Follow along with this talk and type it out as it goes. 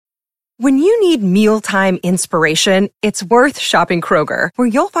When you need mealtime inspiration, it's worth shopping Kroger, where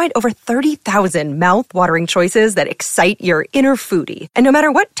you'll find over 30,000 mouth-watering choices that excite your inner foodie. And no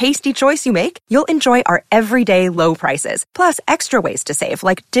matter what tasty choice you make, you'll enjoy our everyday low prices, plus extra ways to save,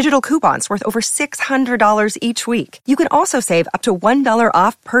 like digital coupons worth over $600 each week. You can also save up to $1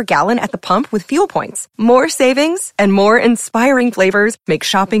 off per gallon at the pump with fuel points. More savings and more inspiring flavors make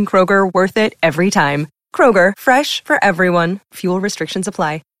shopping Kroger worth it every time. Kroger, fresh for everyone. Fuel restrictions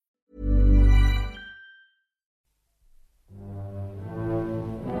apply.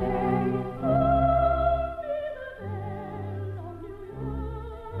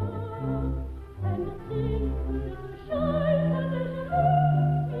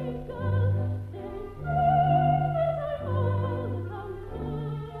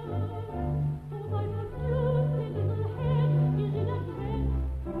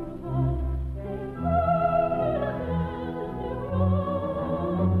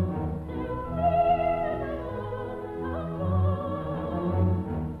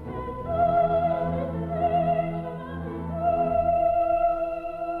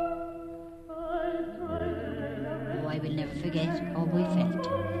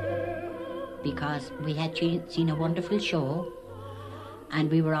 Because we had seen a wonderful show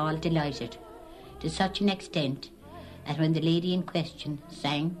and we were all delighted to such an extent that when the lady in question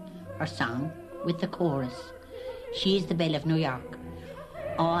sang her song with the chorus, "She's the Belle of New York,"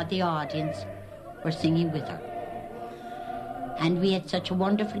 all the audience were singing with her. And we had such a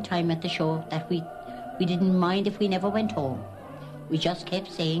wonderful time at the show that we didn't mind if we never went home. We just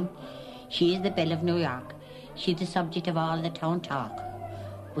kept saying, "She is the Belle of New York. She's the subject of all the town talk."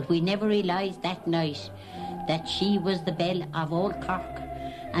 But we never realised that night that she was the belle of Old Cork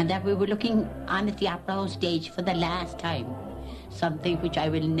and that we were looking on at the Opera House stage for the last time. Something which I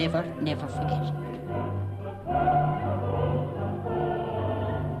will never, never forget.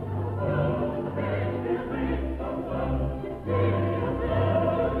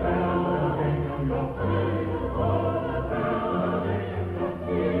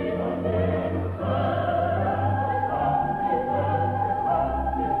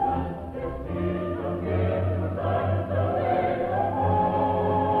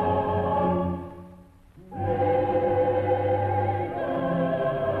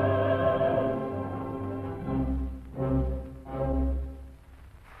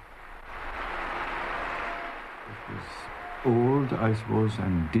 Old, I suppose,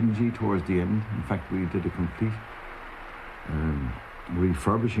 and dingy towards the end. In fact, we did a complete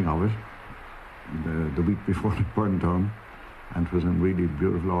refurbishing of it the week before it burned down, and it was in really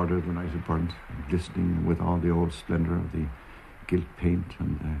beautiful order the night it burnt, glistening with all the old splendour of the gilt paint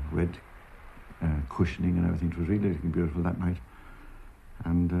and the red cushioning and everything. It was really looking beautiful that night.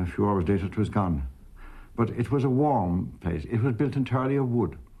 And a few hours later it was gone. But it was a warm place. It was built entirely of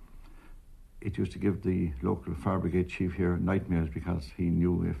wood. It used to give the local fire brigade chief here nightmares because he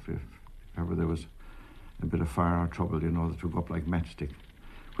knew if ever there was a bit of fire or trouble, that would go up like matchstick,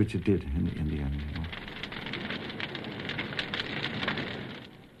 which it did in the end,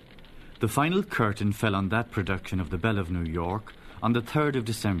 The final curtain fell on that production of The Belle of New York on the 3rd of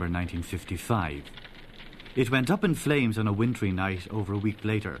December 1955. It went up in flames on a wintry night over a week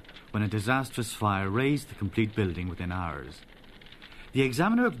later, when a disastrous fire razed the complete building within hours. The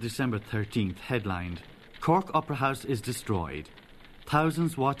Examiner of December 13th headlined, "Cork Opera House is destroyed.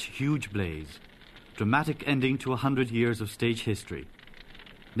 Thousands watch huge blaze. Dramatic ending to 100 years of stage history.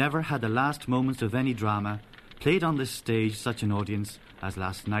 Never had the last moments of any drama played on this stage such an audience as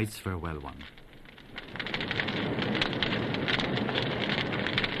last night's farewell one."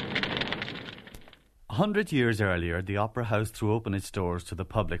 A 100 years earlier, the Opera House threw open its doors to the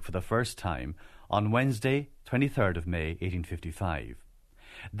public for the first time on Wednesday, 23rd of May, 1855.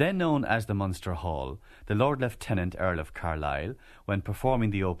 Then known as the Munster Hall, the Lord Lieutenant Earl of Carlisle, when performing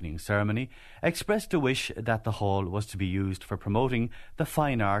the opening ceremony, expressed a wish that the hall was to be used for promoting the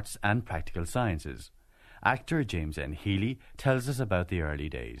fine arts and practical sciences. Actor James N. Healy tells us about the early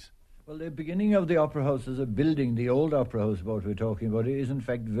days. Well, the beginning of the Opera House as a building, the old Opera House what we're talking about, is in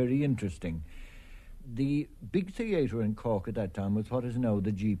fact very interesting. The big theatre in Cork at that time was what is now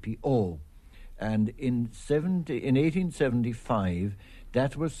the GPO. And in 1875,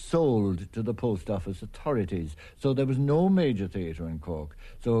 that was sold to the post office authorities. So there was no major theatre in Cork.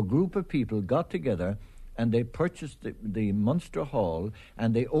 So a group of people got together and they purchased the Munster Hall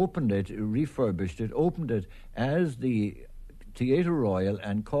and they opened it, refurbished it, opened it as the Theatre Royal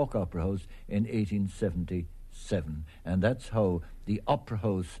and Cork Opera House in 1877. And that's how the Opera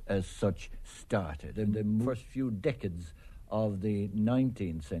House as such started. In the first few decades of the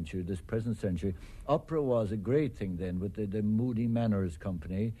 19th century, this present century. Opera was a great thing then with the Moody Manners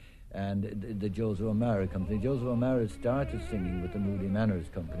Company and the Joseph O'Mara Company. Joseph O'Mara started singing with the Moody Manners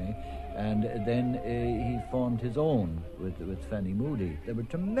Company, and then he formed his own with Fanny Moody. They were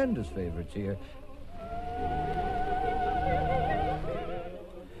tremendous favourites here.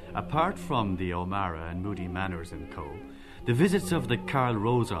 Apart from the O'Mara and Moody Manners & Co., the visits of the Carl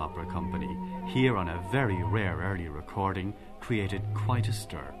Rosa Opera Company, here on a very rare early recording, created quite a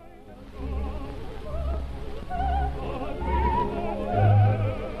stir.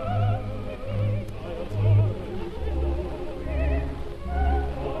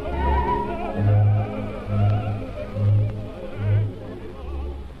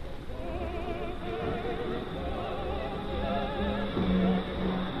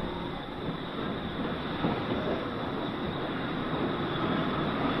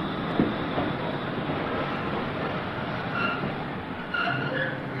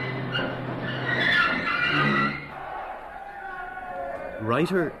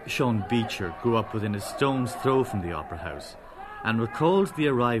 Writer Sean Beecher grew up within a stone's throw from the Opera House and recalls the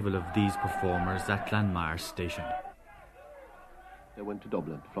arrival of these performers at Glanmire Station. They went to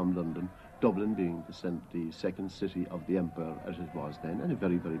Dublin from London, Dublin being the second city of the Empire as it was then, and a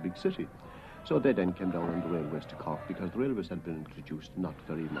very, very big city. So they then came down on the railways to Cork because the railways had been introduced not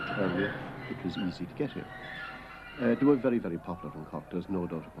very much earlier. It was easy to get here. They were very, very popular in Cork, there's no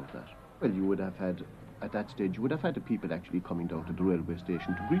doubt about that. Well, you would have had, at that stage, you would have had the people actually coming down to the railway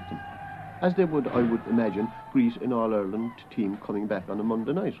station to greet them, as they would, I would imagine, greet an All-Ireland team coming back on a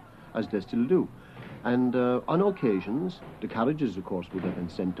Monday night, as they still do. And on occasions, the carriages, of course, would have been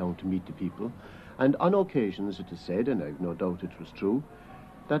sent down to meet the people, and on occasions it is said, and I've no doubt it was true,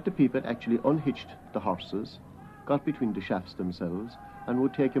 that the people actually unhitched the horses, got between the shafts themselves, and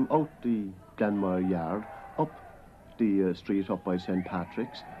would take them out the Glanmire Yard, up the street up by St.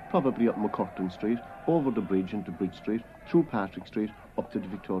 Patrick's, probably up McCurtain Street, over the bridge into Bridge Street, through Patrick Street, up to the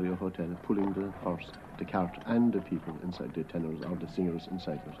Victoria Hotel, pulling the horse, the cart, and the people inside, the tenors or the singers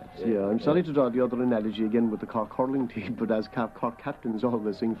inside it. Yeah, I'm sorry to draw the other analogy again with the Cork hurling team, but as Cork captains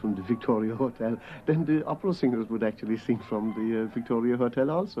always sing from the Victoria Hotel, then the opera singers would actually sing from the Victoria Hotel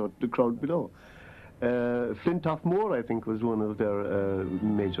also, the crowd below. Flintoff Moore, I think, was one of their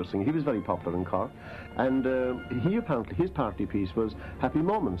major singers. He was very popular in Cork, and he apparently, his party piece was Happy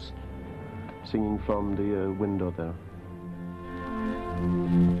Moments, singing from the window there.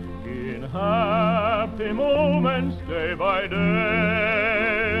 In happy moments, day by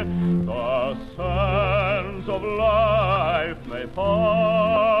day, the sands of life may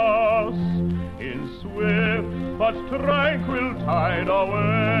pass in swift but tranquil tide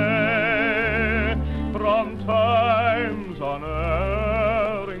away from time's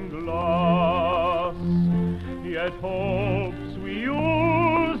unerring glass. Yet hopes we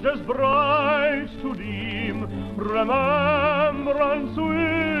used as bright to deem, remembrance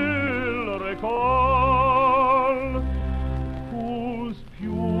will recall, whose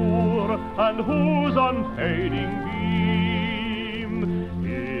pure and whose unfading beam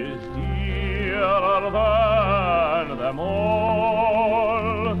is dearer than them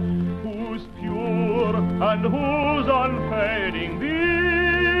all, whose pure and whose unfading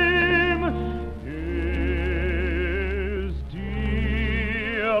beam is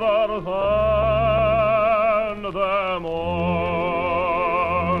dearer than them all.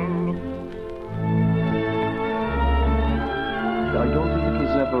 I don't think it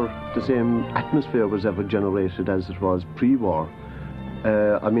was ever, the same atmosphere was ever generated as it was pre-war.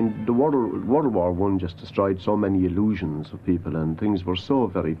 I mean, the World War I just destroyed so many illusions of people, and things were so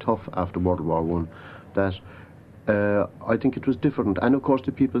very tough after World War I that I think it was different. And of course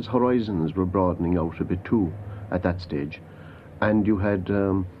the people's horizons were broadening out a bit too at that stage. And you had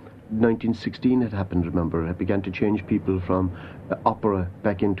 1916 had happened, remember. It began to change people from opera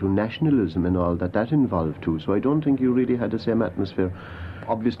back into nationalism and all that involved too. So I don't think you really had the same atmosphere.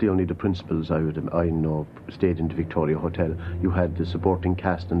 Obviously only the principals I know stayed in the Victoria Hotel. You had the supporting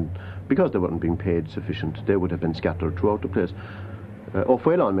cast, and because they weren't being paid sufficient, they would have been scattered throughout the place.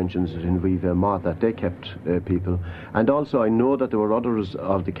 O'Phelan mentions it in Vive Maud that they kept people, and also I know that there were others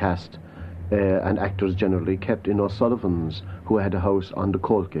of the cast and actors generally kept in O'Sullivan's, who had a house on the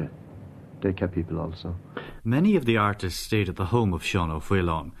Colque. They kept people also. Many of the artists stayed at the home of Sean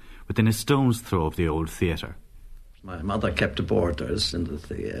O'Phelan, within a stone's throw of the old theatre. My mother kept boarders from the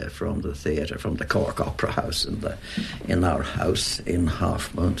theatre, from the Cork Opera House in our house in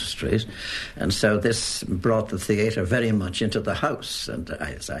Half Moon Street. And so this brought the theatre very much into the house. And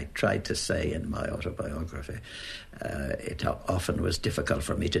as I tried to say in my autobiography, it often was difficult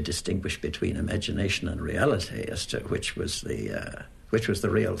for me to distinguish between imagination and reality as to which was the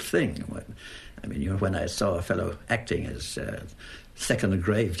real thing. When I saw a fellow acting as second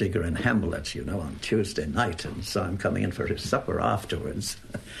gravedigger in Hamlet, on Tuesday night, and saw him coming in for his supper afterwards,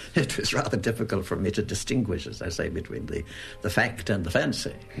 it was rather difficult for me to distinguish, as I say, between the fact and the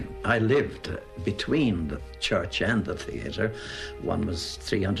fancy. I lived between the church and the theatre. One was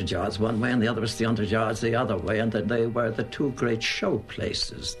 300 yards one way and the other was 300 yards the other way, and they were the two great show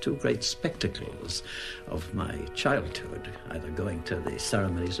places, two great spectacles of my childhood, either going to the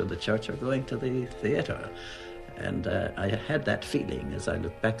ceremonies of the church or going to the theatre. And I had that feeling, as I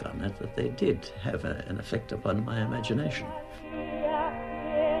look back on it, that they did have an effect upon my imagination.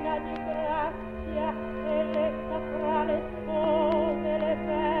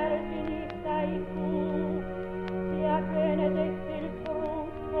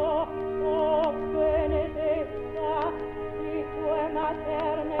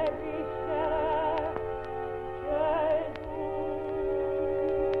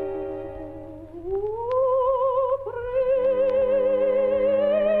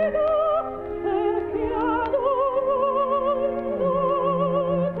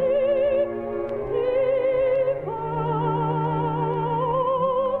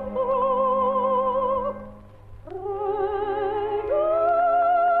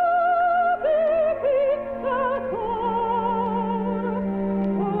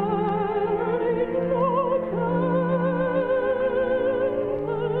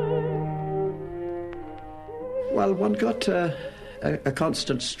 Well, one got a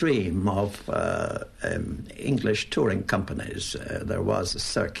constant stream of English touring companies. There was a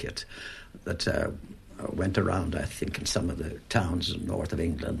circuit that went around, I think, in some of the towns north of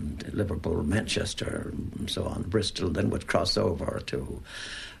England, Liverpool, Manchester, and so on. Bristol then would cross over to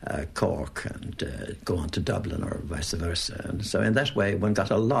Cork and go on to Dublin or vice versa. And so in that way, one got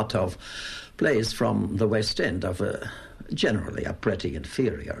a lot of plays from the West End of generally a pretty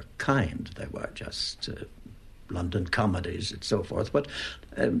inferior kind. They were just London comedies and so forth, but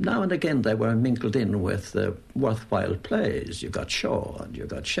now and again they were mingled in with worthwhile plays. You got Shaw and you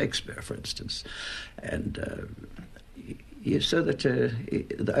got Shakespeare, for instance, and so that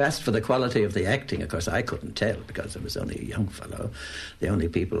I asked for the quality of the acting. Of course, I couldn't tell because I was only a young fellow. The only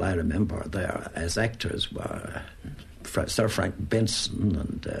people I remember there as actors were Sir Frank Benson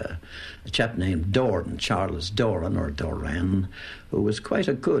and a chap named Doran, Charles Doran or Doran, who was quite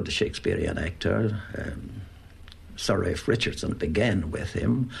a good Shakespearean actor. Sir Ralph Richardson began with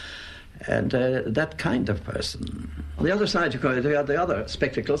him, and that kind of person. On the other side, you had the other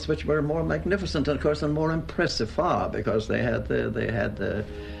spectacles, which were more magnificent, and of course, and more impressive far, because they had the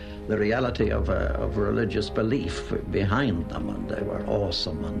reality of religious belief behind them, and they were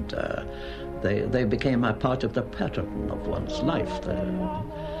awesome, and they became a part of the pattern of one's life.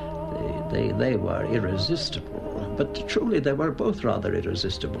 They were irresistible, but truly they were both rather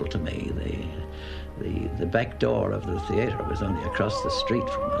irresistible to me. The back door of the theatre was only across the street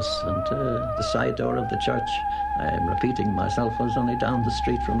from us, and the side door of the church, I am repeating myself, was only down the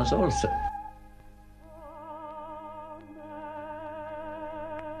street from us also.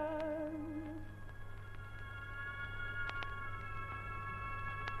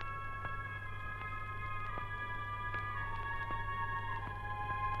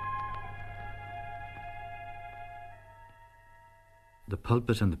 The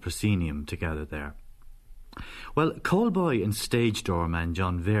pulpit and the proscenium together there. Well, callboy and stage doorman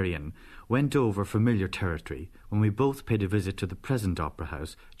John Varian went over familiar territory when we both paid a visit to the present Opera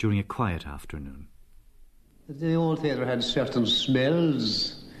House during a quiet afternoon. The old theatre had certain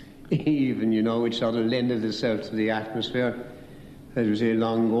smells, even, which sort of lended itself to the atmosphere. As we say,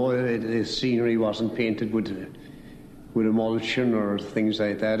 long ago, the scenery wasn't painted with emulsion or things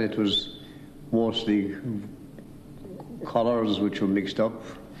like that. It was mostly colours which were mixed up,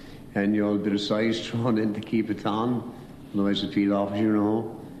 and a bit of size thrown in to keep it on, otherwise it'd feel off,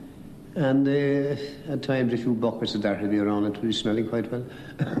 And at times a few buckets of that would be around, it would be smelling quite well.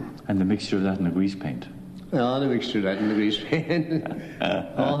 And the mixture of that and the grease paint? Yeah, the mixture of that and the grease paint.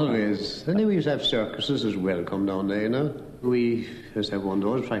 Always. And then we used to have circuses as well come down there, We used to have one of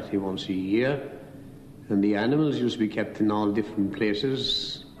those practically once a year, and the animals used to be kept in all different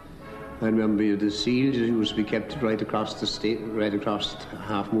places. I remember the seals used to be kept right across the state, right across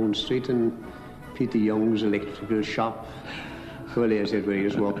Half Moon Street, and Peter Young's electrical shop. Well, I said, where you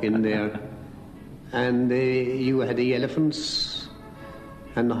just walk in there, And you had the elephants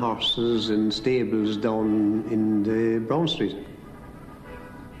and the horses in stables down in the Brown Street.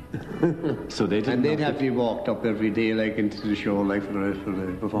 So they didn't. And they'd have to be walked up every day, like into the show, like for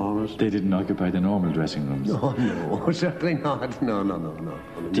the performers. They didn't occupy the normal dressing rooms. No, certainly not. No.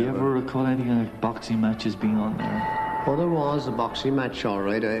 Do you ever recall any kind of boxing matches being on there? Oh, there was a boxing match, all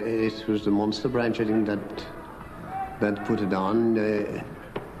right. It was the Munster branch, I think, that put it on.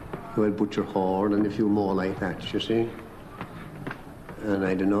 You had Butcher Horde and a few more like that, you see. And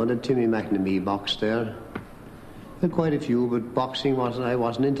I don't know that Timmy McNamee boxed there. Had quite a few, but I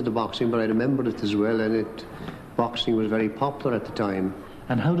wasn't into the boxing, but I remembered it as well, and boxing was very popular at the time.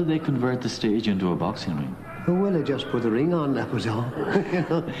 And how did they convert the stage into a boxing ring? Oh, well, they just put a ring on, that was all.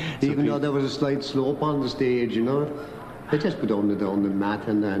 Even though there was a slight slope on the stage, they just put on the mat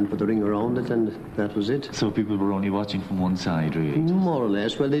and put the ring around it, and that was it. So people were only watching from one side, really? More or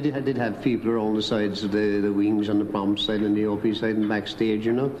less. Well, they did have people around the sides of the wings, on the prompt side and the OP side and backstage,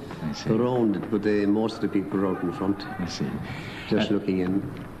 I see. Around it, but most of the people were out in front. I see. Just looking in.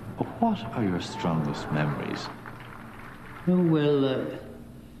 What are your strongest memories? Oh, well,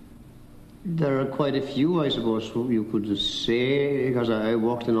 there are quite a few, I suppose, you could say, because I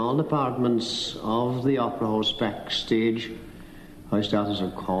worked in all departments of the Opera House backstage. I started as a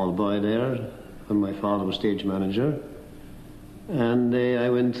call boy there, and my father was stage manager. And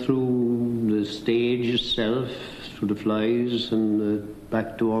I went through the stage itself, through the flies and the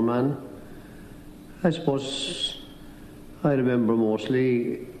back door man. I suppose I remember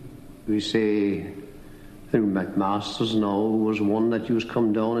mostly, we say, McMaster's now was one that used to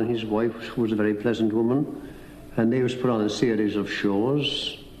come down, and his wife was a very pleasant woman, and they used to put on a series of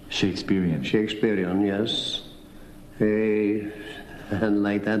shows. Shakespearean, yes. And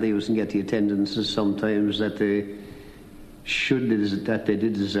like that, they used to get the attendances sometimes that they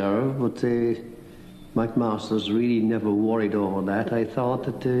did deserve, but McMaster's really never worried over that. I thought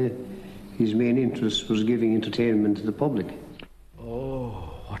that his main interest was giving entertainment to the public.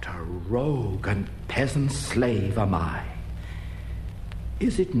 What a rogue and peasant slave am I.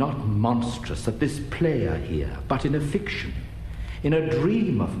 Is it not monstrous that this player here, but in a fiction, in a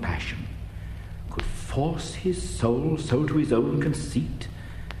dream of passion, could force his soul so to his own conceit,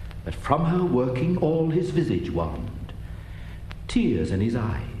 that from her working all his visage wand, tears in his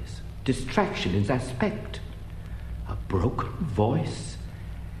eyes, distraction in his aspect, a broken voice,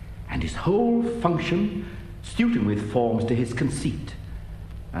 and his whole function suiting with forms to his conceit,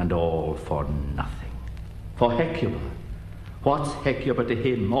 and all for nothing. For Hecuba. What's Hecuba to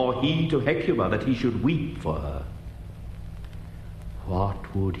him, or he to Hecuba, that he should weep for her?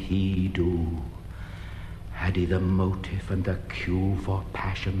 What would he do, had he the motive and the cue for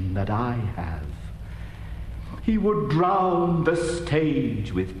passion that I have? He would drown the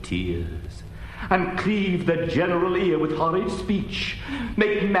stage with tears, and cleave the general ear with horrid speech,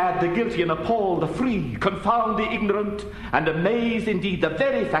 make mad the guilty and appall the free, confound the ignorant, and amaze indeed the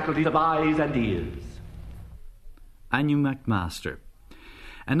very faculties of eyes and ears. Anu McMaster.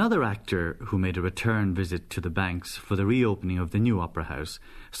 Another actor who made a return visit to the Banks for the reopening of the new Opera House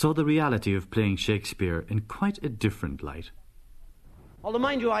saw the reality of playing Shakespeare in quite a different light. Although,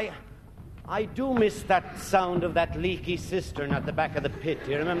 mind you, I do miss that sound of that leaky cistern at the back of the pit.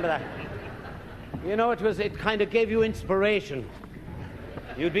 Do you remember that? It kind of gave you inspiration.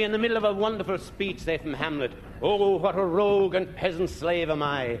 You'd be in the middle of a wonderful speech, say, from Hamlet. Oh, what a rogue and peasant slave am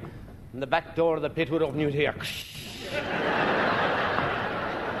I. And the back door of the pit would open, you'd hear.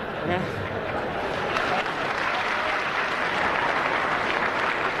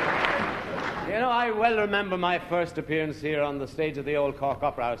 I well remember my first appearance here on the stage of the old Cork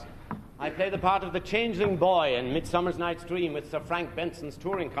Opera House. I played the part of the changeling boy in Midsummer's Night's Dream with Sir Frank Benson's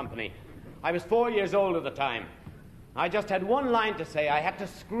touring company. I was 4 years old at the time. I just had one line to say. I had to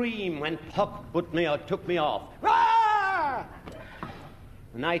scream when Puck took me off. Roar!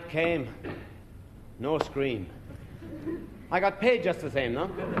 The night came. No scream. I got paid just the same, no?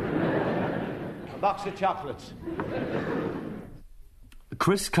 A box of chocolates.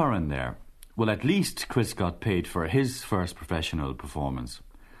 Chris Curran there. Well, at least Chris got paid for his first professional performance.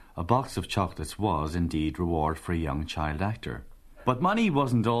 A box of chocolates was indeed reward for a young child actor. But money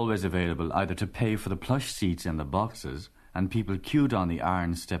wasn't always available either to pay for the plush seats in the boxes, and people queued on the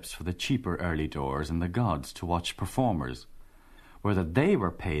iron steps for the cheaper early doors in the gods to watch performers. Whether they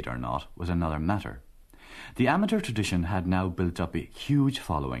were paid or not was another matter. The amateur tradition had now built up a huge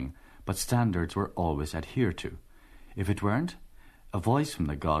following, but standards were always adhered to. If it weren't, a voice from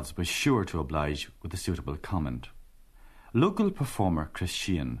the gods was sure to oblige with a suitable comment. Local performer Chris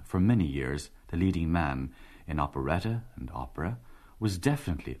Sheehan, for many years the leading man in operetta and opera, was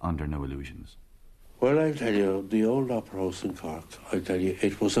definitely under no illusions. Well, I'll tell you, the old Opera House in Cork, I'll tell you,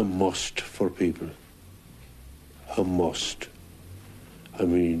 it was a must for people. A must. I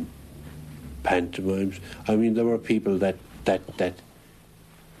mean, pantomimes. I mean, there were people that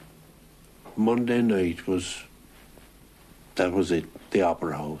Monday night was, that was it, the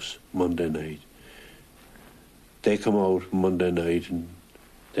Opera House, Monday night. They come out Monday night and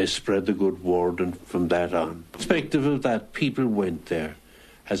they spread the good word, and from that on, perspective of that, people went there.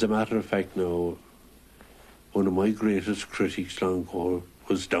 As a matter of fact, now, one of my greatest critics down Cork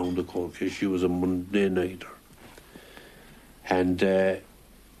was down to Cork. She was a Monday nighter. And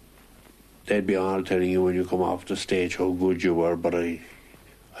they'd be all telling you when you come off the stage how good you were, but I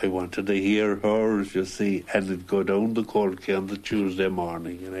wanted to hear hers, you see, and it'd go down the Cork on the Tuesday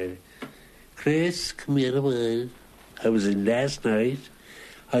morning, and Chris, come here a while. I was in last night.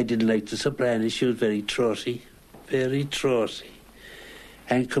 I didn't like the soprano. She was very trotty. Very trotty.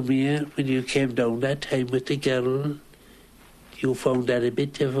 And come here, when you came down that time with the girl, you found that a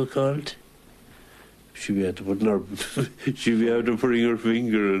bit difficult. She'd be able to put she'd be able to bring her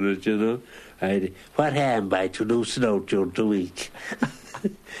finger in it, you know. What happened by to loosen out during the week?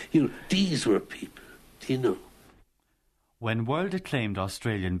 You know, these were people, you know. When world-acclaimed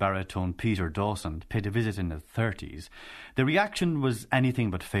Australian baritone Peter Dawson paid a visit in his 30s, the reaction was anything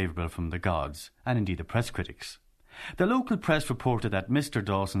but favourable from the gods, and indeed the press critics. The local press reported that Mr.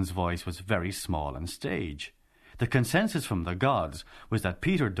 Dawson's voice was very small and stage. The consensus from the gods was that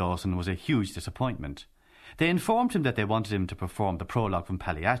Peter Dawson was a huge disappointment. They informed him that they wanted him to perform the prologue from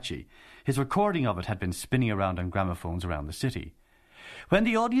Pagliacci. His recording of it had been spinning around on gramophones around the city. When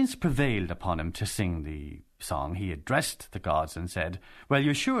the audience prevailed upon him to sing the song, he addressed the gods and said, "Well,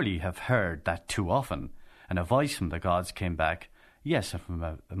 you surely have heard that too often." And a voice from the gods came back, "Yes, and from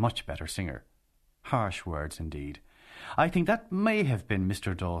a much better singer." Harsh words indeed. I think that may have been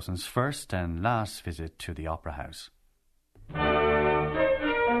Mr. Dawson's first and last visit to the Opera House.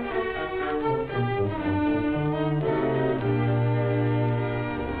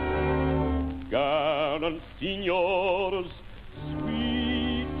 Gallant signors,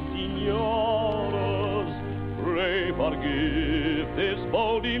 sweet signors, pray forgive this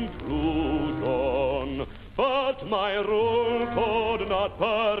bold intrusion, but my rule could not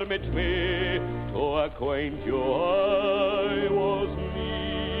permit me to acquaint you I was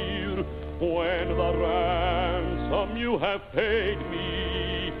near when the ransom you have paid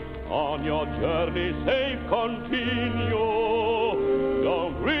me on your journey safe continue.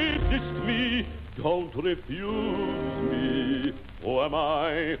 Don't resist me, don't refuse me. Who am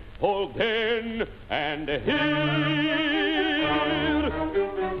I? Hold then and hear.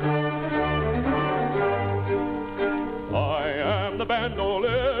 I am the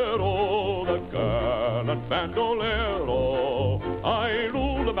bandolero, the gallant bandolero. I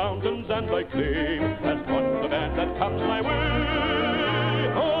rule the mountains and I claim as one the band that comes my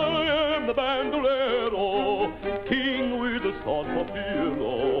way. I am the bandolero, king with a sword for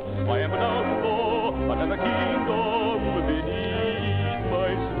pillow. I am an outlaw, but have a kingdom beneath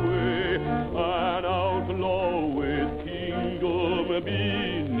my sway. An outlaw with kingdom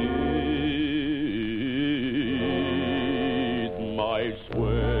beneath my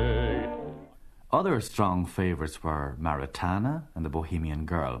sway. Other strong favourites were Maritana and the Bohemian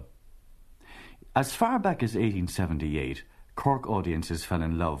Girl. As far back as 1878, Cork audiences fell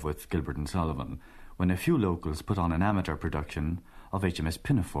in love with Gilbert and Sullivan when a few locals put on an amateur production of HMS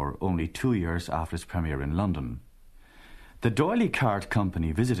Pinafore only 2 years after its premiere in London. The D'Oyly Card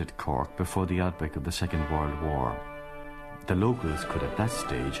Company visited Cork before the outbreak of the Second World War. The locals could at that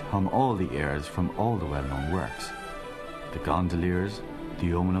stage hum all the airs from all the well-known works. The Gondoliers, The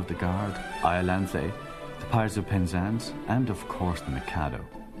Yeoman of the Guard, Iolanthe, The Pirates of Penzance, and of course The Mikado.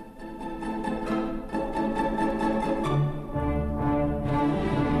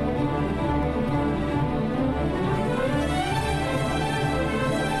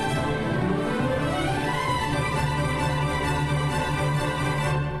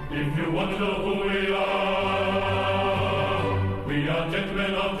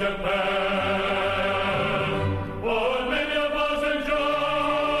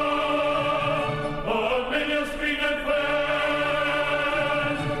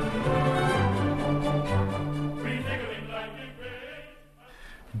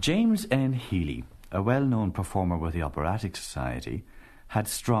 James N. Healy, a well-known performer with the Operatic Society, had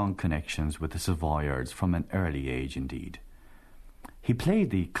strong connections with the Savoyards from an early age indeed. He played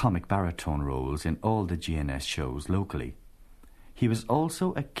the comic baritone roles in all the GNS shows locally. He was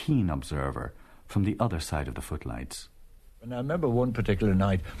also a keen observer from the other side of the footlights. And I remember one particular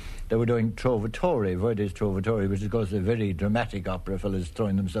night they were doing Trovatore, Verdi's Trovatore, which is, of course, a very dramatic opera, fellas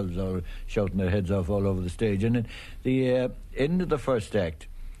throwing themselves out, shouting their heads off all over the stage. And at the end of the first act,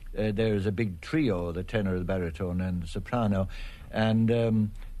 there's a big trio, the tenor, the baritone, and the soprano.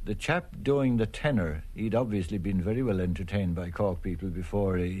 And the chap doing the tenor, he'd obviously been very well entertained by Cork people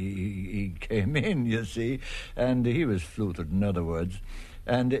before he came in, you see, and he was fluted, in other words.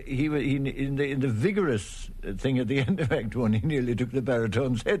 And he in the vigorous thing at the end of Act One, he nearly took the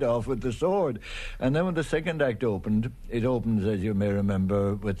baritone's head off with the sword. And then when the second act opened, it opens, as you may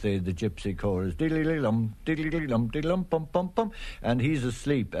remember, with the gypsy chorus, diddly-lum, diddly-lum, diddly-lum, pum-pum-pum, and he's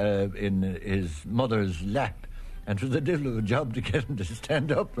asleep in his mother's lap. And it was a devil of a job to get him to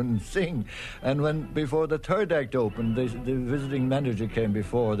stand up and sing. And before the third act opened, the visiting manager came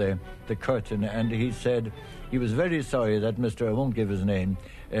before the curtain, and he said he was very sorry that Mr. I won't give his name,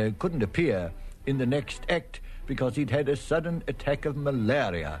 couldn't appear in the next act because he'd had a sudden attack of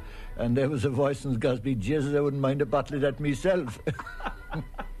malaria. And there was a voice in Gosby, Jesus, I wouldn't mind a bottle of that myself.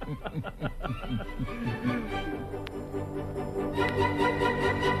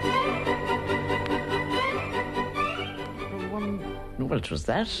 Well, it was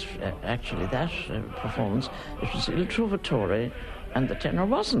that performance. It was Il Trovatore, and the tenor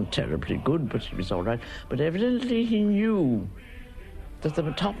wasn't terribly good, but he was all right. But evidently he knew that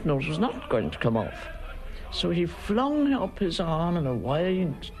the top note was not going to come off. So he flung up his arm in a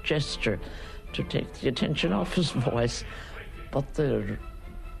wide gesture to take the attention off his voice. But the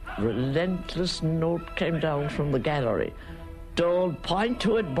relentless note came down from the gallery. Don't point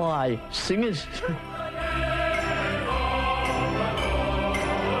to it, boy. Sing it.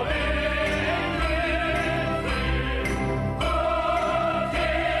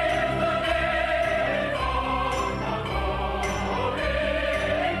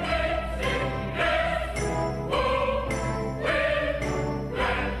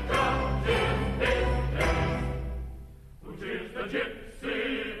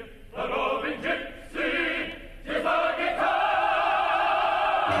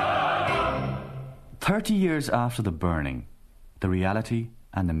 Years after the burning, the reality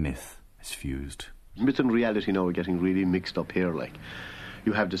and the myth is fused. Myth and reality now are getting really mixed up here. Like,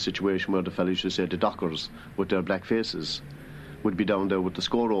 you have the situation where the fellas, you say, the dockers with their black faces would be down there with the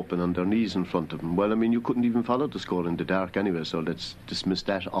score open on their knees in front of them. Well, I mean, you couldn't even follow the score in the dark anyway, so let's dismiss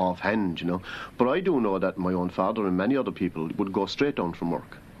that offhand, you know. But I do know that my own father and many other people would go straight down from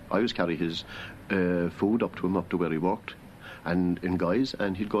work. I always carry his food up to him, up to where he worked, and in Guys,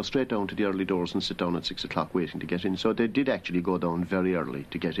 and he'd go straight down to the early doors and sit down at 6 o'clock waiting to get in. So they did actually go down very early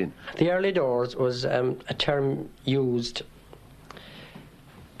to get in. The early doors was a term used,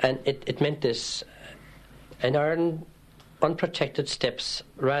 and it meant this. An iron, unprotected steps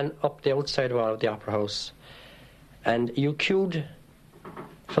ran up the outside wall of the Opera House, and you queued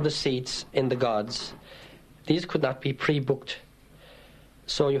for the seats in the gods. These could not be pre-booked,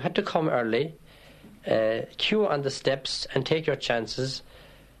 so you had to come early, queue on the steps and take your chances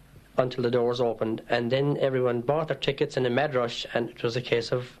until the doors opened, and then everyone bought their tickets in a mad rush, and it was a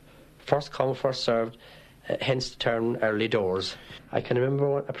case of first come, first served, hence the term early doors. I can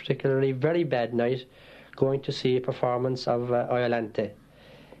remember a particularly very bad night going to see a performance of Iolante,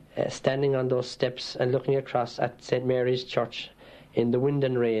 standing on those steps and looking across at St. Mary's Church in the wind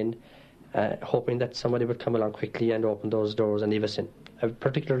and rain, hoping that somebody would come along quickly and open those doors and leave us in. A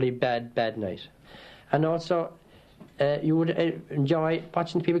particularly bad night. And also, you would enjoy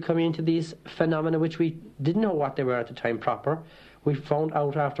watching people coming into these phenomena which we didn't know what they were at the time proper. We found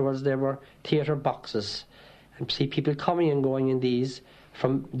out afterwards they were theatre boxes. And see people coming and going in these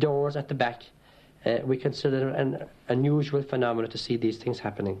from doors at the back. We consider an unusual phenomenon to see these things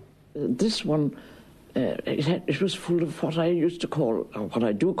happening. This one, it was full of what I used to call, or what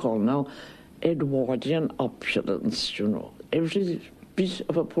I do call now, Edwardian opulence, you know. Every bit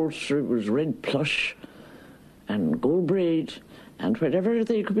of upholstery was red plush and gold braid, and wherever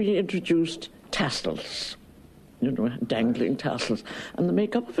they could be introduced, tassels, you know, dangling tassels. And the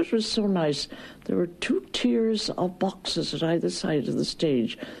makeup of it was so nice. There were 2 tiers of boxes at either side of the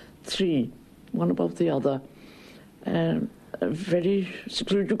stage, 3, one above the other, very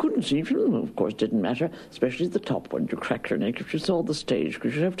secluded. You couldn't see them, of course, didn't matter, especially the top one. You cracked your neck if you saw the stage,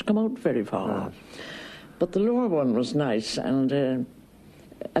 because you'd have to come out very far. But the lower one was nice, and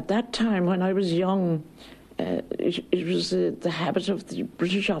at that time, when I was young, it was the habit of the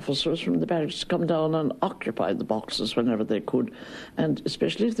British officers from the barracks to come down and occupy the boxes whenever they could, and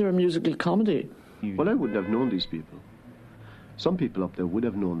especially if they were musical comedy. Well, I wouldn't have known these people. Some people up there would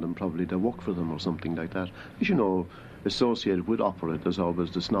have known them, probably they worked for them or something like that. As you know, associated with opera, there's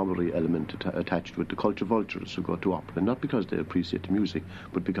always the snobbery element attached with the culture vultures who go to opera, not because they appreciate the music,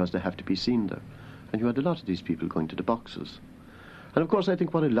 but because they have to be seen there. And you had a lot of these people going to the boxes. And of course, I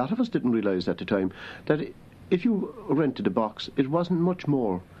think what a lot of us didn't realise at the time, that if you rented a box, it wasn't much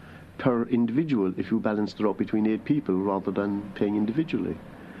more per individual if you balanced it up between 8 people rather than paying individually.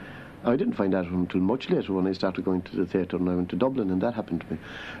 I didn't find out until much later when I started going to the theatre and I went to Dublin, and that happened to me.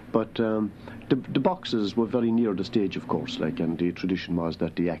 But the boxes were very near the stage, of course, and the tradition was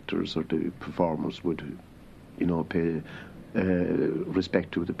that the actors or the performers would, pay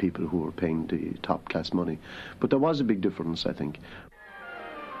respect to the people who were paying the top-class money. But there was a big difference, I think.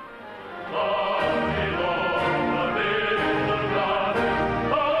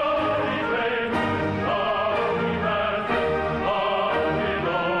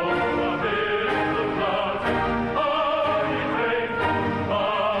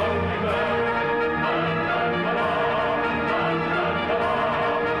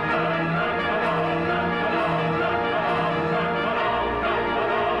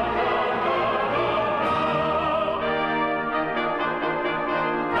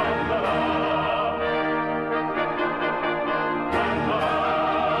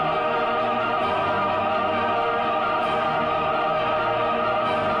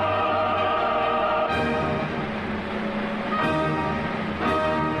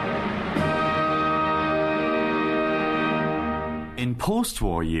 In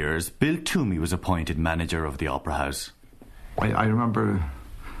post-war years, Bill Toomey was appointed manager of the Opera House. I remember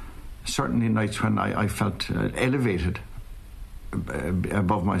certainly nights when I felt elevated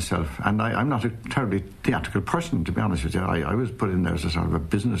above myself. And I'm not a terribly theatrical person, to be honest with you. I was put in there as a sort of a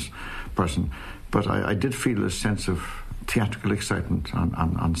business person. But I did feel a sense of theatrical excitement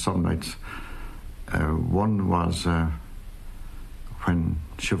on some nights. One was when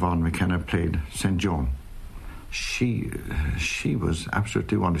Siobhan McKenna played St. Joan. She was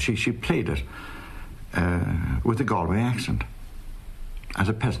absolutely wonderful. She played it with a Galway accent as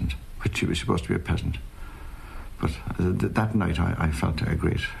a peasant, which she was supposed to be a peasant. But that night I felt a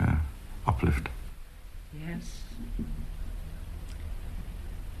great uplift. Yes.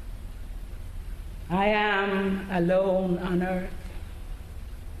 I am alone on earth.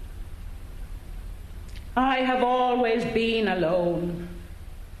 I have always been alone.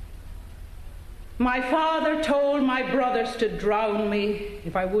 My father told my brothers to drown me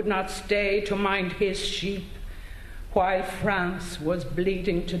if I would not stay to mind his sheep while France was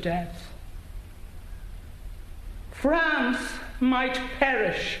bleeding to death. France might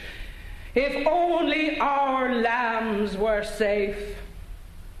perish if only our lambs were safe.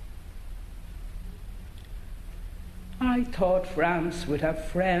 I thought France would have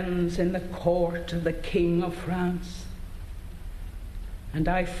friends in the court of the King of France. And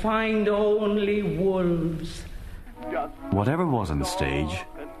I find only wolves. Whatever was on the stage,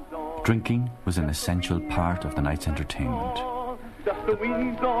 drinking was an essential part of the night's entertainment.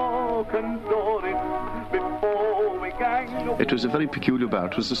 It was a very peculiar bar.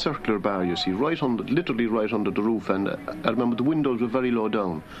 It was a circular bar, you see, literally right under the roof. And I remember the windows were very low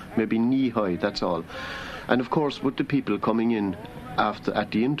down, maybe knee high, that's all. And of course, with the people coming in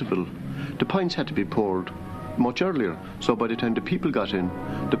at the interval, the pints had to be poured much earlier. So by the time the people got in,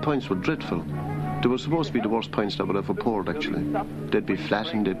 the pints were dreadful. They were supposed to be the worst pints that were ever poured, actually. They'd be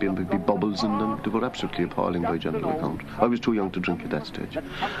flat and there'd be bubbles in them. They were absolutely appalling by general account. I was too young to drink at that stage.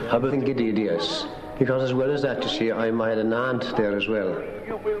 I think it did, yes. Because as well as that, you see, I had an aunt there as well.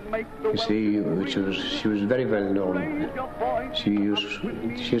 You see, she was very well known. She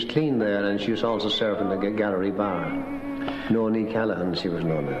was clean there, and she was also serving the gallery bar. Noni Callahan, she was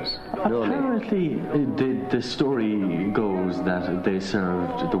known as. Apparently, the story goes that they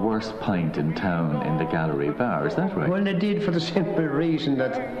served the worst pint in town in the gallery bar. Is that right? Well, they did for the simple reason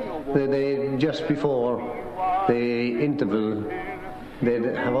that they just before the interval, they'd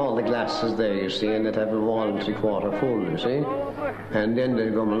have all the glasses there, you see, and they'd have them all 3/4 full, you see. And then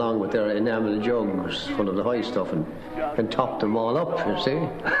they'd come along with their enamel jugs full of the high stuff and top them all up, you see.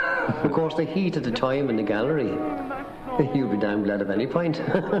 Of course, the heat at the time in the gallery, you'd be damn glad of any pint.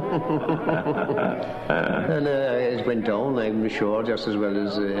 And it went down, I'm sure, just as well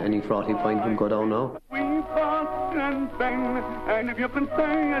as any frothy pint would go down now. And if you can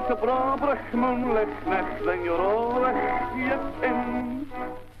say it's a brabach, then you're all in.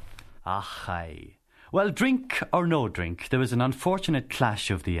 Aye. Well, drink or no drink, there was an unfortunate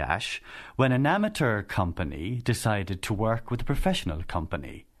clash of the ash when an amateur company decided to work with a professional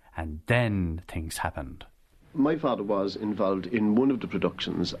company. And then things happened. My father was involved in one of the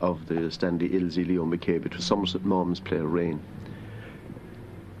productions of the Stanley Ilse Leo McCabe. It was Somerset Maugham's play Rain.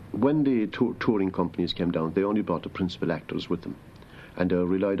 When the touring companies came down, they only brought the principal actors with them, and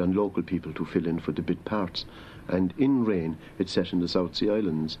relied on local people to fill in for the bit parts. And in Rain, it's set in the South Sea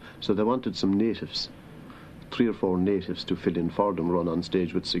Islands, so they wanted some natives, 3 or 4 natives to fill in for them, run on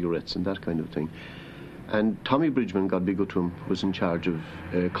stage with cigarettes and that kind of thing. And Tommy Bridgman, God be good to him, was in charge of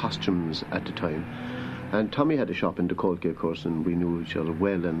costumes at the time. And Tommy had a shop in the Colgate, of course, and we knew each other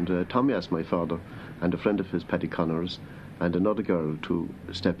well. And Tommy asked my father and a friend of his, Paddy Connors, and another girl to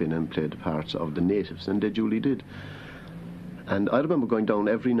step in and play the parts of the natives, and they duly did. And I remember going down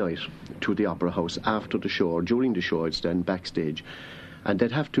every night to the Opera House after the show, or during the show. I'd stand backstage, and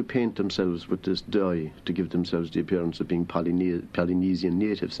they'd have to paint themselves with this dye to give themselves the appearance of being Polynesian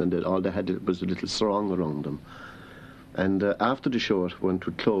natives, and all they had was a little sarong around them. And after the show went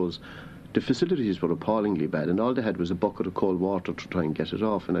to close, the facilities were appallingly bad, and all they had was a bucket of cold water to try and get it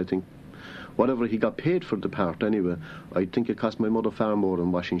off. And I think whatever he got paid for the part anyway, I think it cost my mother far more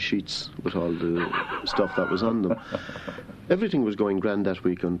than washing sheets with all the stuff that was on them. Everything was going grand that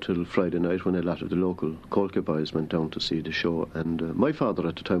week until Friday night, when a lot of the local Colca boys went down to see the show. And my father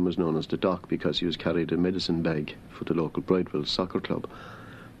at the time was known as the Doc, because he was carried a medicine bag for the local Bridewell soccer club.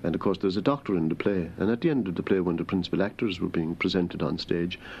 And of course there's a doctor in the play, and at the end of the play, when the principal actors were being presented on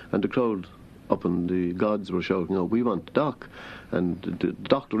stage, and the crowd up in the gods were shouting, "Oh, we want the Doc," and the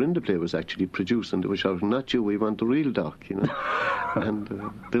doctor in the play was actually produced, and they were shouting, "Not you, we want the real Doc," you know.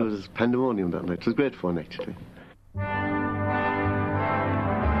 And there was pandemonium that night. It was great fun, actually.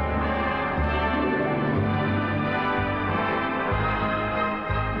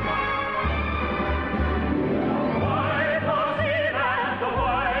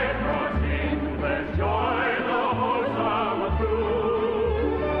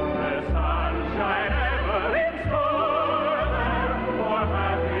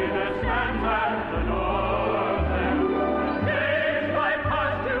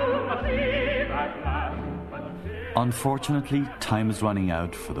 Unfortunately, time is running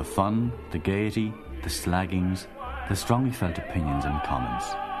out for the fun, the gaiety, the slaggings, the strongly felt opinions and comments.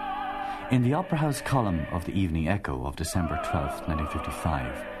 In the Opera House column of the Evening Echo of December 12th,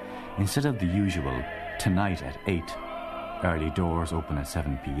 1955, instead of the usual "Tonight at 8, early doors open at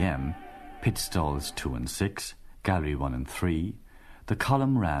 7 p.m, pit stalls 2 and 6, gallery 1 and 3, the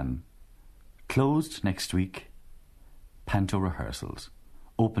column ran, "Closed next week, panto rehearsals,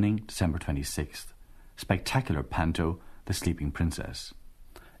 opening December 26th. Spectacular panto, The Sleeping Princess."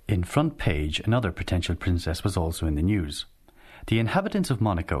 In front page, another potential princess was also in the news. The inhabitants of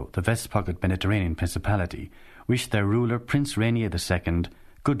Monaco, the Vest-Pocket Mediterranean Principality, wished their ruler, Prince Rainier II,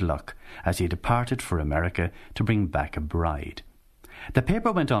 good luck as he departed for America to bring back a bride. The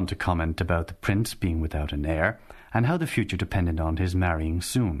paper went on to comment about the prince being without an heir and how the future depended on his marrying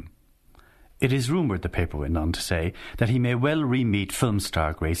soon. It is rumoured, the paper went on to say, that he may well re-meet film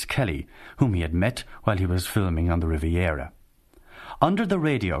star Grace Kelly, whom he had met while he was filming on the Riviera. Under the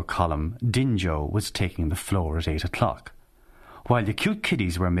radio column, Dinjo was taking the floor at 8 o'clock. While the cute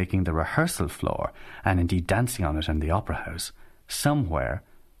kiddies were making the rehearsal floor, and indeed dancing on it in the Opera House, somewhere,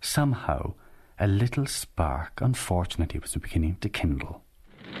 somehow, a little spark, unfortunately, was beginning to kindle.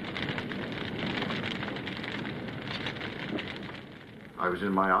 I was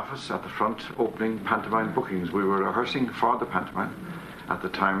in my office at the front opening pantomime bookings. We were rehearsing for the pantomime at the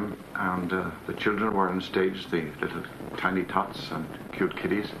time, and the children were on stage, the little tiny tots and cute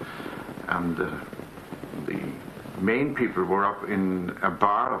kiddies, and the main people were up in a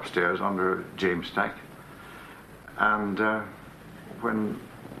bar upstairs under James Stack. And when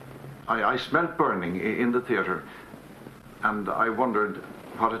I smelt burning in the theatre, and I wondered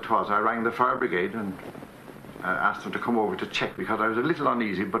what it was, I rang the fire brigade and asked them to come over to check, because I was a little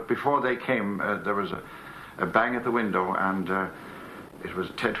uneasy. But before they came, there was a bang at the window, and it was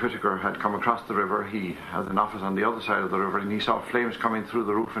Ted Whittaker had come across the river. He had an office on the other side of the river, and he saw flames coming through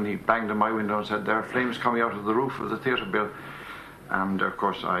the roof, and he banged on my window and said, "There are flames coming out of the roof of the theatre, Bill." And of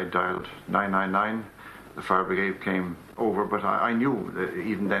course I dialed 999. The fire brigade came over, but I knew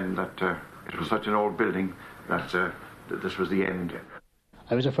even then that it was such an old building that this was the end.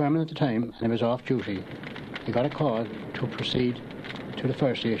 I was a fireman at the time, and I was off duty. I got a call to proceed to the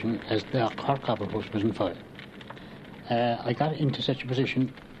fire station as the Cork Opera House was on fire. I got into such a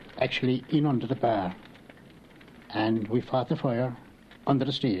position actually in under the bar, and we fought the fire under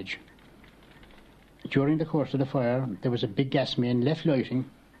the stage. During the course of the fire, there was a big gas main left lighting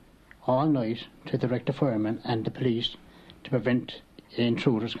all night to direct the firemen and the police to prevent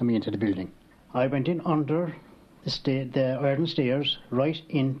intruders coming into the building. I went in under the iron stairs right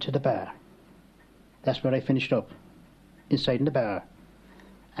into the bar. That's where I finished up, inside in the bar.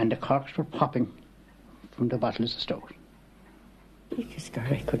 And the corks were popping from the bottles of stout.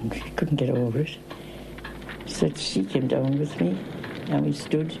 I couldn't get over it. So she came down with me, and we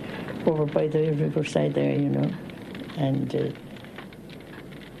stood over by the riverside there, you know. And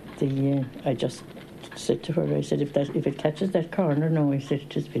I just said to her, I said, if it catches that corner, no, I said,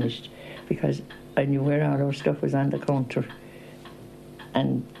 it is finished. Because I knew where all our stuff was on the counter.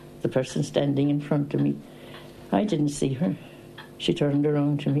 And the person standing in front of me, I didn't see her. She turned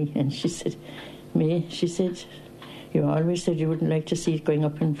around to me and she said, May, she said, you always said you wouldn't like to see it going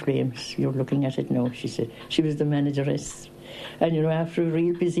up in flames. You're looking at it now, she said. She was the manageress. And, you know, after a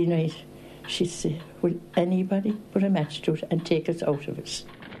real busy night, she said, will anybody put a match to it and take us out of it?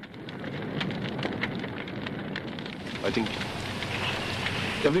 I think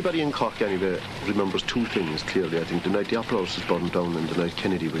everybody in Cork anyway remembers two things clearly. I think the night the Opera House was burned down and the night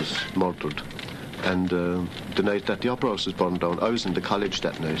Kennedy was murdered. And the night that the Opera House was burned down, I was in the college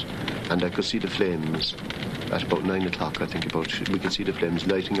that night and I could see the flames at about 9 o'clock, I think we could see the flames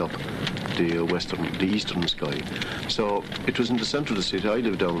lighting up the eastern sky. So it was in the centre of the city. I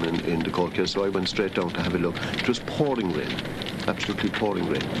live down in the Cork, so I went straight down to have a look. It was pouring rain, absolutely pouring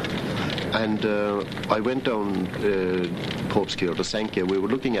rain. And I went down Popesquare, the Sankey. We were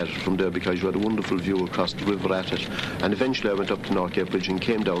looking at it from there because you had a wonderful view across the river at it. And eventually I went up to Northgate Bridge and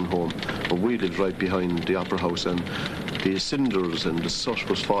came down home. But we lived right behind the Opera House, and the cinders and the soot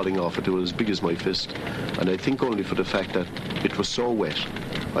was falling off it. It was as big as my fist. And I think only for the fact that it was so wet,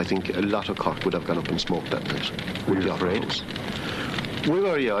 I think a lot of Cork would have gone up and smoked that night. Were you afraid? We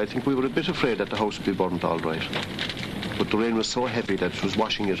were, yeah. I think we were a bit afraid that the house would be burnt all right. But the rain was so heavy that it was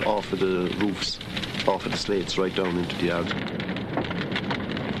washing it off of the roofs, off of the slates, right down into the yard.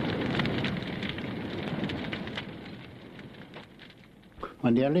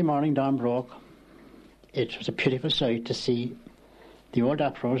 When the early morning dawn broke, it was a pitiful sight to see the old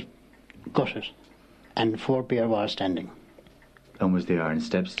Opera House gutted and 4 bare walls standing. And was the iron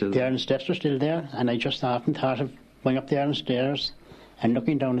steps still there? The iron steps were still there, and I just often thought of going up the iron stairs and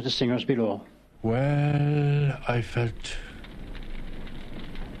looking down at the singers below. Well, I felt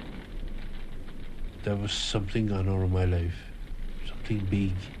there was something on over my life, something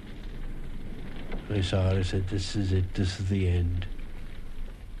big. I saw it, I said, this is it, this is the end.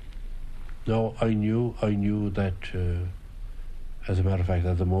 No, I knew that, as a matter of fact,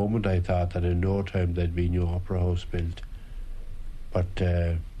 at the moment I thought that in no time there'd be a new Opera House built. But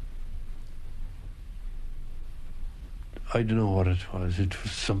I don't know what it was. It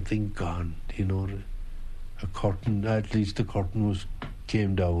was something gone, you know. A curtain, at least the curtain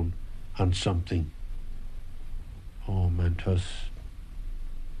came down on something. Oh man, it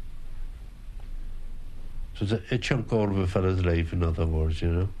was a chunk out of a fella's life, in other words, you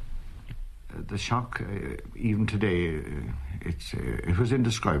know. The shock, even today, it was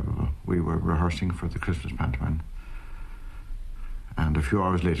indescribable. We were rehearsing for the Christmas pantomime, and a few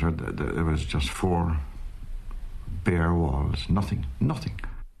hours later there was just 4 bare walls, nothing.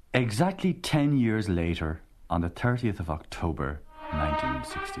 Exactly 10 years later, on the 30th of October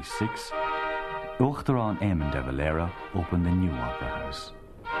 1966, Uachtarán Eamon de Valera opened the new Opera House.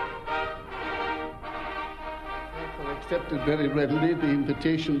 I accepted very readily the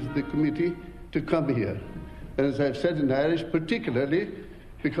invitation of the committee to come here. And as I've said in Irish, particularly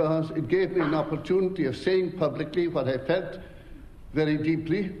because it gave me an opportunity of saying publicly what I felt very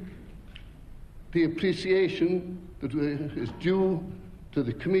deeply, the appreciation that is due to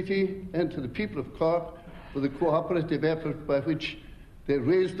the committee and to the people of Cork for the cooperative effort by which they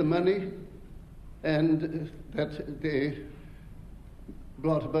raised the money and that they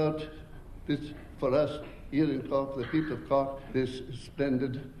brought about this for us here in Cork, the people of Cork, this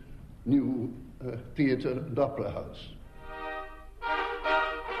splendid new theatre and opera house.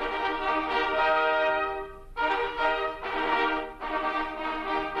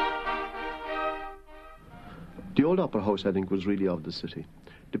 The old Opera House, I think, was really of the city.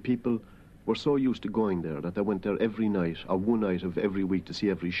 The people were so used to going there that they went there every night, or one night of every week, to see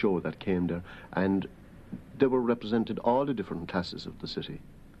every show that came there. And they were represented all the different classes of the city.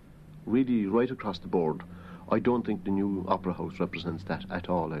 Really, right across the board. I don't think the new Opera House represents that at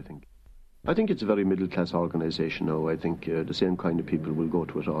all, I think. I think it's a very middle-class organisation now. I think the same kind of people will go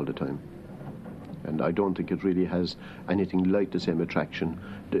to it all the time. And I don't think it really has anything like the same attraction.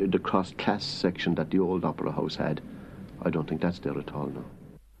 The cross-class section that the old Opera House had, I don't think that's there at all now.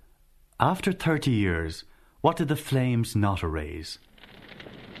 After 30 years, what did the flames not erase?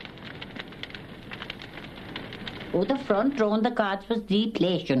 Oh, the front row in the Gods was the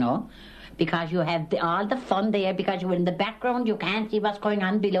place, you know, because you have all the fun there, because you're in the background, you can't see what's going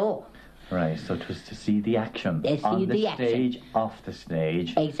on below. Right, so it was to see the action. They see on the the stage, off the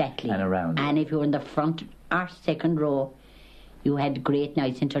stage. Exactly. And around it. And if you were in the front or second row, you had great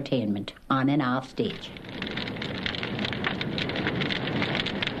night's entertainment on and off stage.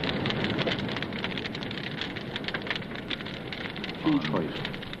 Huge height.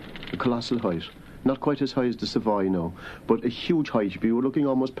 A colossal height. Not quite as high as the Savoy now, but a huge height. You were looking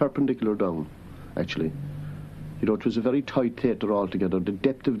almost perpendicular down, actually. You know, it was a very tight theatre altogether. The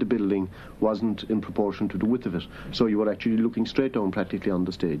depth of the building wasn't in proportion to the width of it. So you were actually looking straight down practically on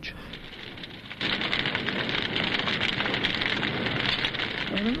the stage.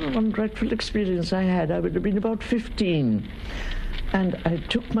 I remember one dreadful experience I had. I would have been about 15. And I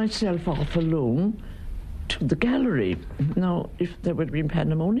took myself off alone to the gallery. Now, if there would have been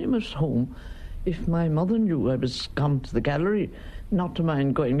pandemonium at home, if my mother knew I was gone to the gallery, not to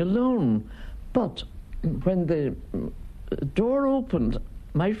mind going alone. But when the door opened,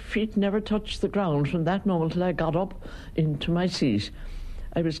 my feet never touched the ground from that moment till I got up into my seat.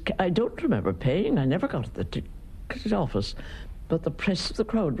 I don't remember paying. I never got to the ticket office. But the press of the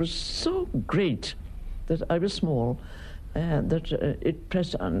crowd was so great that I was small, that it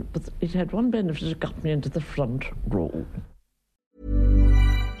pressed on. But it had one benefit: it got me into the front row.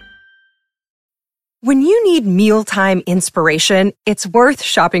 When you need mealtime inspiration, it's worth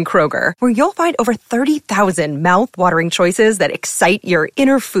shopping Kroger, where you'll find over 30,000 mouth-watering choices that excite your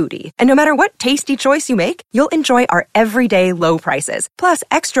inner foodie. And no matter what tasty choice you make, you'll enjoy our everyday low prices, plus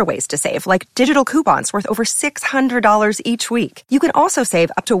extra ways to save, like digital coupons worth over $600 each week. You can also save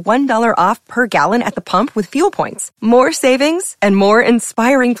up to $1 off per gallon at the pump with fuel points. More savings and more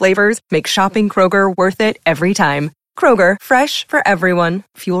inspiring flavors make shopping Kroger worth it every time. Kroger, fresh for everyone.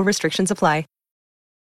 Fuel restrictions apply.